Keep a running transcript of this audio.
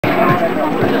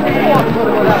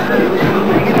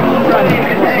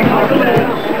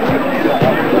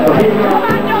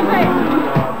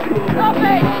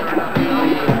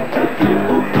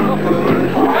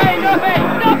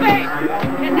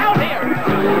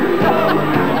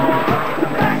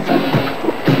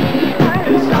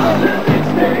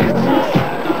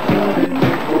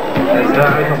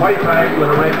It's a white flag with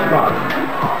a red cross.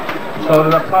 So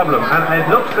there's a problem, and it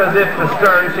looks as if the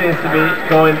stern seems to be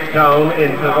going down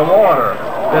into the water.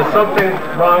 There's something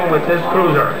wrong with this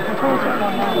cruiser.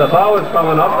 The bow is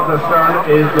coming up, but the stern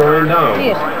is going down.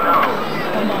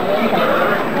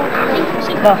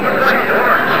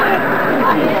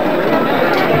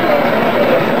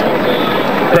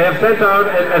 They have sent out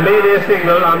a mayday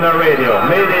signal on their radio.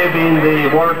 Mayday being the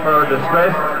word for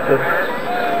distress.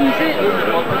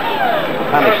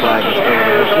 Panic flag is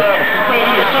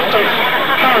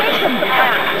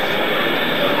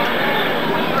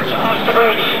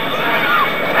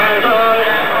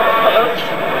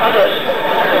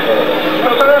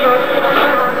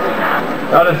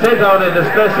Now they sent out a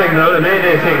distress signal, a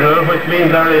mayday signal, which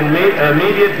means they're in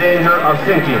immediate danger of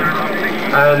sinking.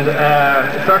 And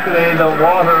certainly the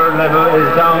water level is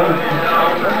down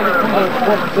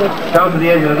to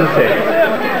the end of the sail.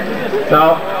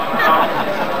 Now,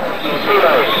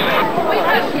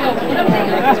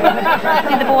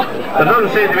 there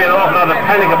doesn't seem to be an awful lot of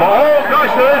panic about. Oh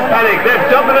gosh, there is panic. They're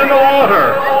jumping in the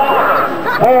water.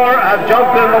 4 have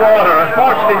jumped in the water.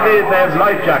 Unfortunately, they have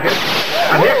life jackets.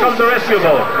 And here comes the rescue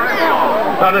boat.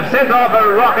 Now they've sent off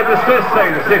a rocket distress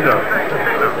signal.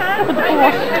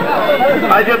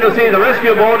 As you can see, the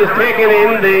rescue boat is taking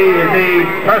in the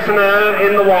personnel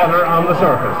in the water on the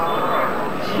surface.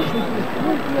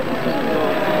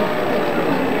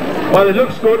 Well, it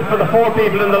looks good for the 4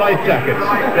 people in the life jackets.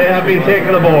 They have been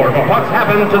taken aboard. But what's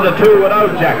happened to the 2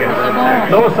 without jackets?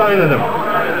 No sign of them.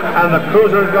 And the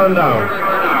cruiser has gone down.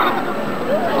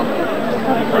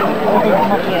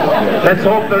 Let's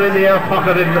hope they're in the air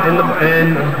pocket in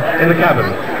the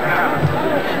cabin.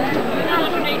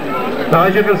 Now,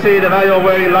 as you can see, they're all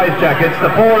wearing life jackets. The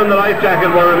 4 in the life jacket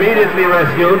were immediately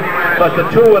rescued, but the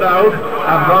 2 without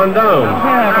have gone down.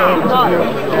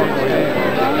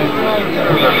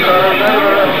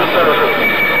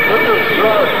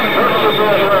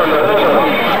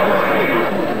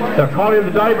 They're calling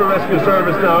the diver rescue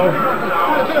service now.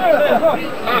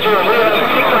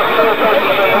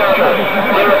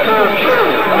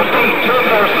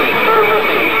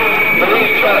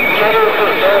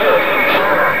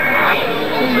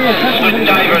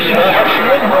 Divers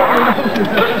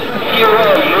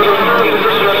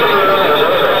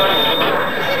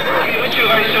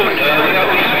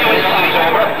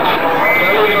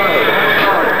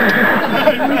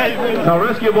Now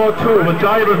Rescue Boat 2 with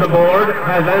divers aboard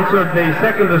has answered the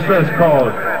second distress call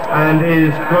and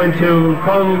is going to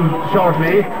come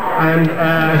shortly and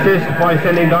assist by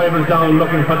sending divers down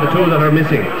looking for the 2 that are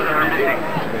missing.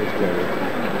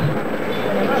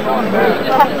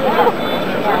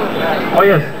 Oh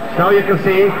yes, now you can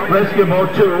see Rescue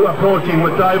Boat 2 approaching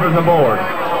with divers aboard.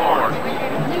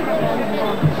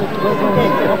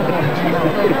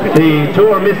 The 2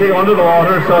 are missing under the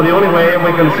water, so the only way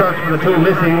we can search for the 2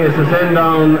 missing is to send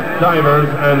down divers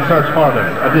and search for them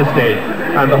at this stage.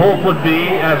 And the hope would be,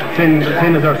 seeing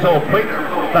as they're so quick,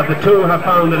 that the 2 have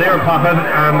found an air pocket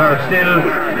and are still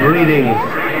breathing.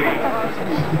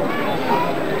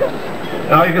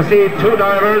 Now you can see 2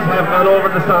 divers have gone over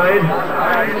the side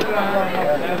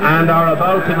and are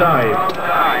about to dive.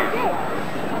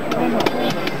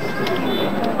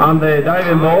 On the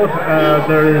diving boat,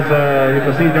 there is, you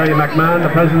can see Jerry McMahon, the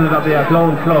president of the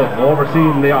Athlone Club,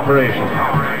 overseeing the operation.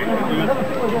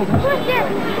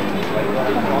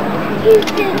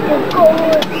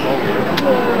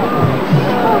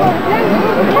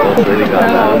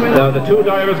 Now the 2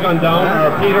 divers gone down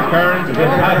are Peter Kearns and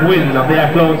Pat Wynn of the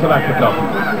Athlone Sub Aqua Club.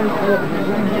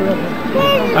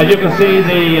 As you can see,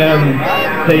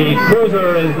 the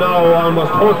cruiser is now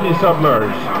almost totally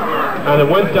submerged. And it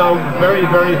went down very,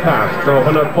 very fast. So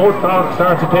when a boat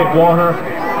starts to take water,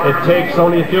 it takes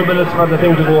only a few minutes for the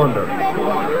thing to go under.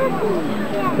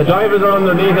 The divers are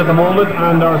underneath at the moment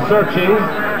and are searching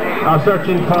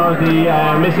for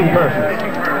the missing persons.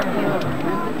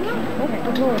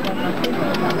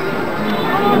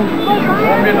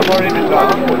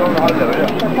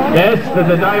 Yes,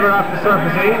 there's a diver after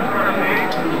surfacing.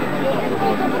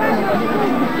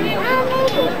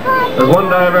 There's 1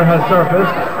 diver has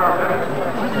surfaced.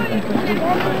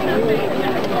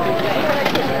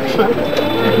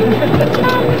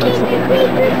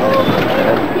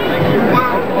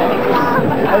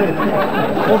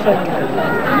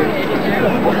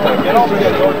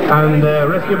 And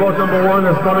rescue boat number 1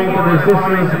 is coming to the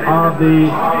assistance of the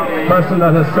person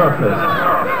that has surfaced.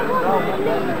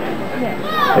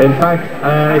 In fact,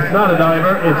 it's not a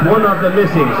diver, it's one of the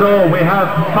missing. So we have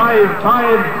five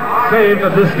saved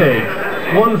at this stage.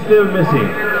 One still missing.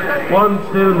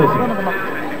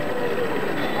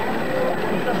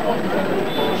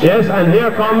 Yes, and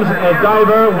here comes a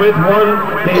diver with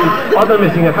the other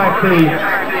missing. In fact,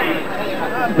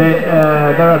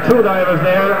 there are 2 divers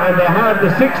there, and they have the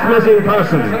 6th missing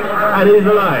person, and he's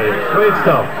alive. Great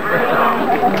stuff.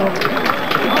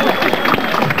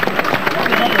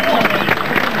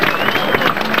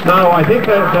 Now, I think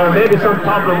there may be some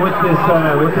problem with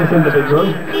this individual.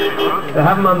 They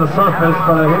have him on the surface,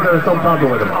 but I think there is some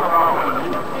problem with him.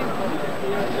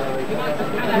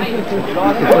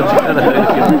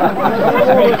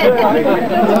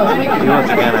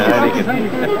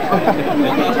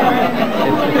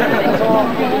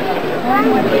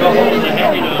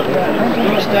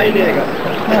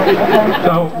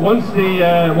 So once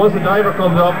the diver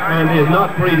comes up and is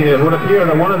not breathing, it would appear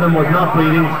that one of them was not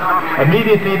breathing.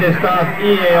 Immediately they start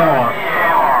EAR,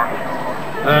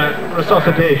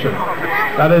 resuscitation.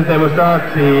 That is, they will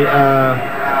start the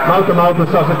mouth-to-mouth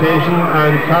resuscitation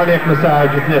and cardiac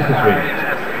massage if necessary.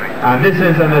 And this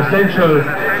is an essential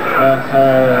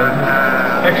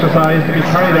exercise to be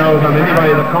carried out on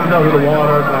anybody that comes out of the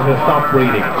water and has stopped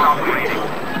breathing.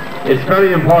 It's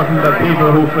very important that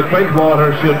people who frequent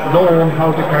water should know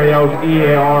how to carry out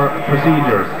EAR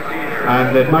procedures.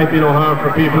 And it might be no harm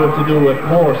for people to do a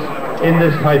course in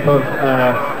this type of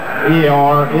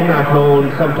EAR in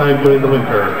Athlone sometime during the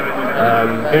winter.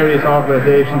 Various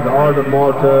organisations, Order,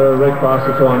 Malta, Red Cross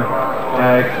and so on,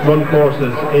 run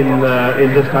courses in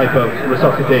this type of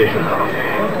resuscitation.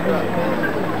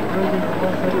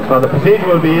 So the procedure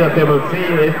will be that they will see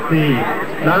if the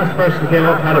last person came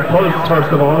up had a pulse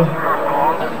first of all.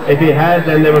 If he had,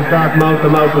 then they will start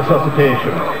mouth-to-mouth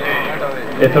resuscitation.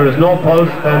 If there is no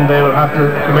pulse, then they will have to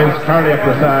commence cardiac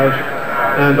massage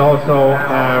and also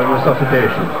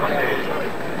resuscitation.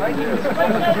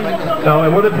 Now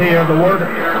it would appear the word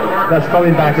that's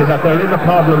coming back is that there is a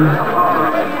problem.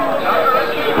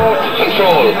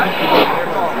 Control.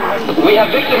 We have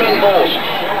victim in boat.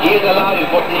 He is alive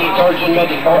but needs urgent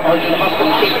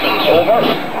hospital treatment. Over.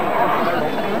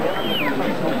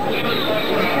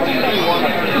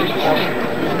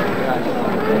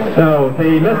 So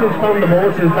the message from the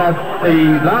boat is that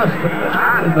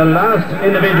the last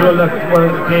individual that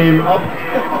came up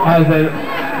has a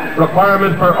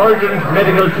requirement for urgent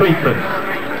medical treatment.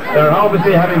 They're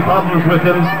obviously having problems with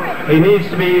him. He needs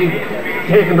to be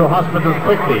taken to hospital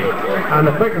quickly, and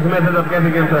the quickest method of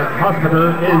getting into hospital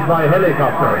is by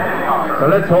helicopter. So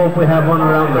let's hope we have one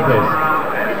around the place.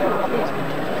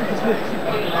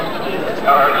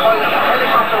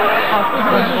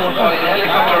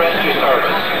 Helicopter rescue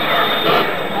service.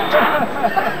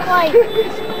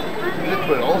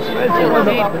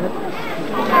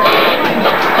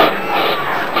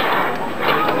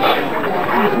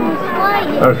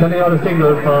 They're sending out a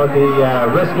signal for the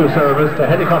rescue service, the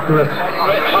helicopter rescue.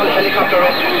 Helicopter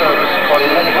rescue service, calling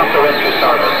helicopter rescue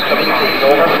service. Coming please,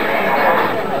 over.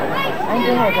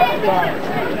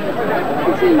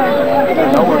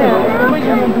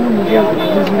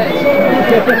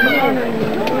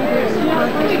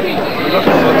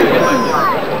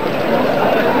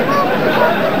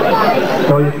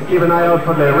 So you can keep an eye out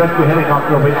for the rescue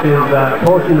helicopter, which is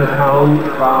approaching the town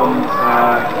from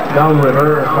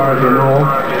downriver, as far as you know.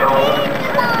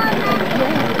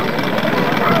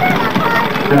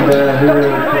 And he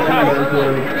will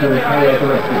to carry out the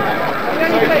rescue.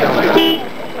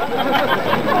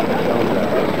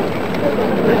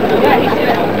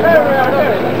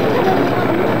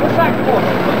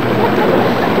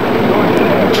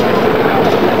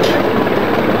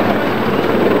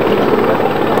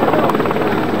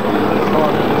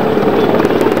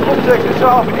 Take this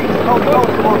off, we need to hold the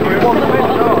come on, we want to make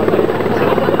it on.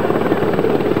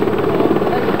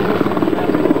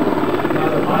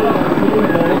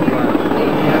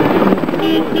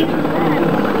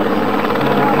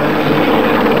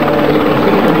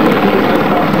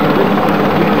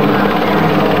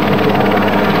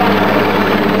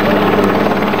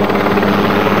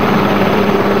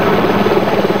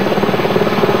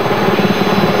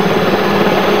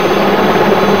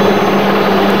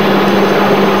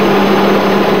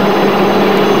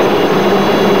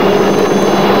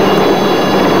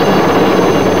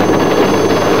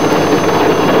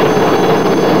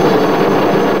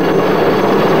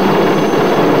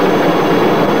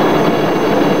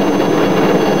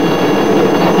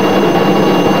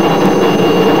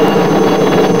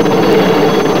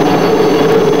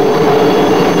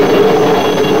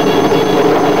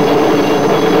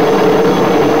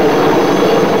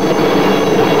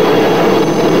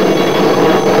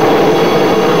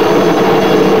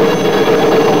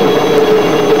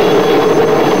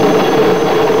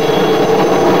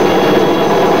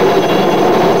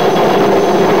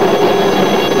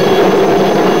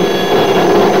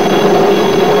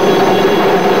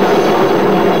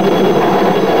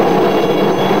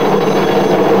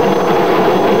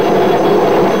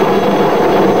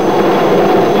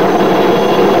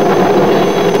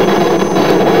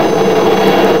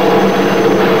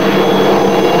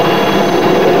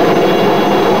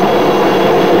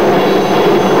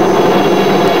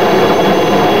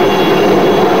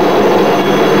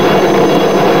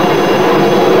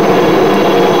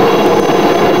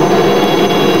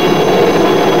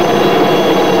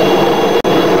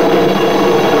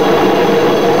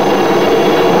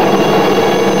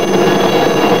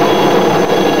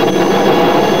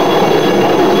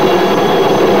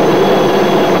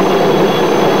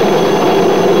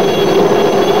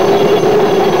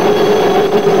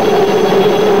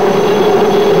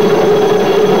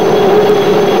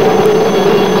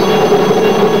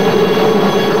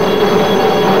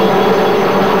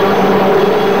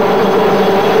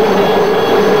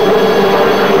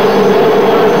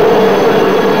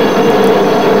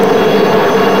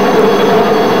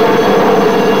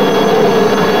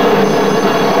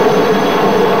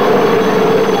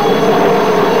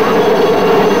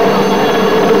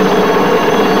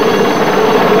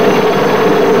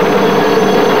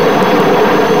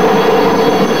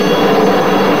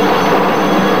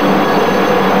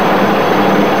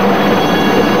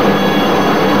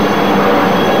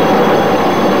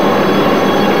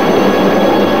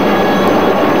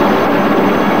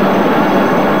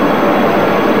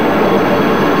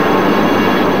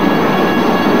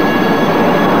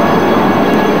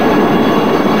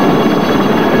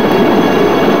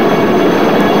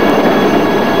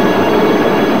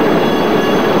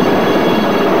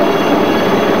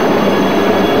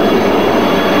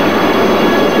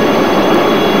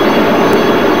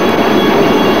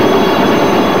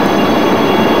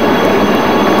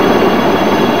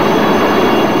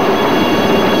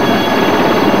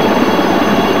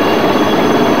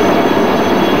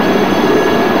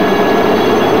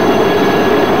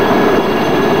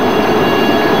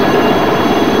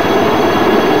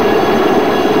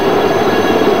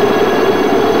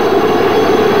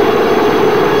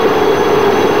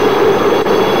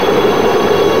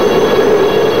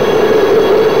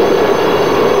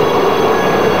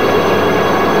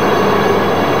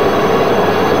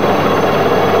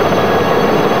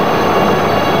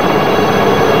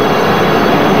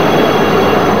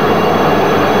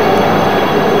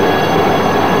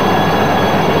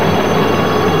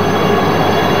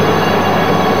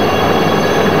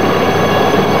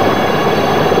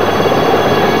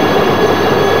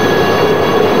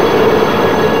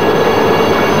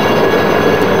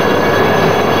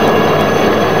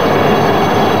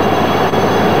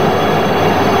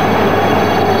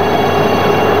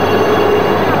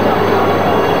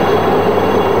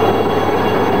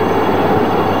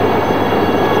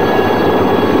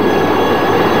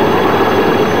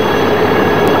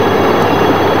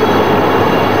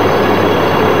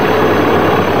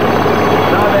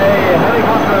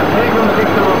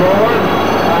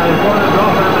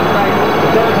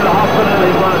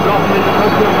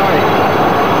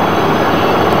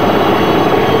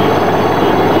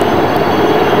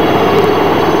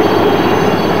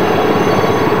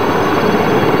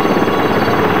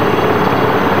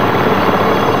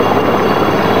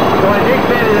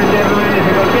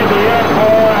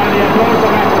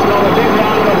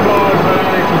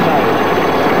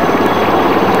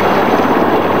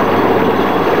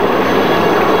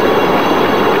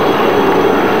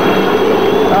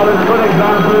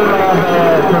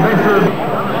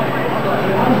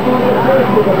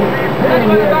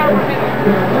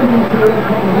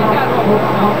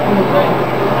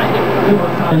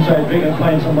 inside drink and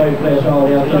find somebody place all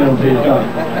the afternoon, please, God.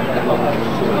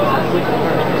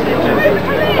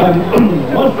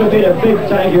 Must have been a big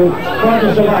thank you to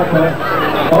Athlone Sub Aqua,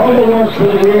 all the work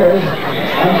through the years,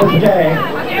 and for today,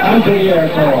 and for the air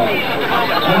corps,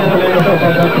 and for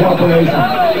the cooperation.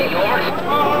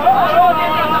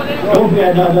 Don't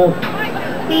forget now that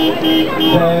the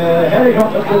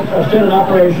helicopter troops are still in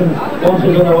operation once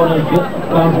another one is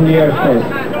gone from the airspace.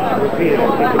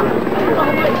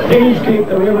 Please keep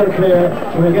the river clear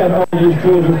so we get all these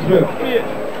cruisers through.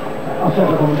 I'll set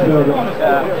up on the field.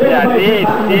 Yeah, it is.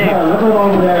 Look at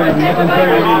over there and get them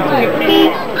very easy.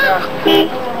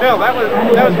 Bill, that was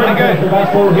pretty good. You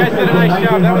guys did a nice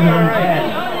job. That was alright.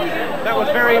 That was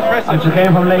very impressive. She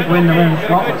came from Lake Windermere.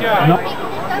 Good job.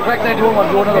 Correct, they do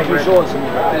another few shots.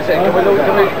 They say, we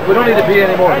don't need to be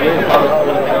anymore. You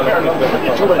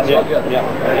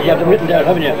have them written down,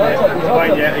 haven't you?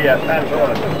 Yeah.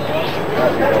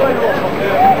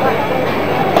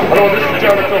 Hello, this is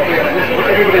German Trophy.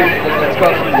 Everybody that's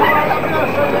got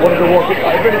one of the working,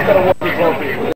 everybody's got a working trophy.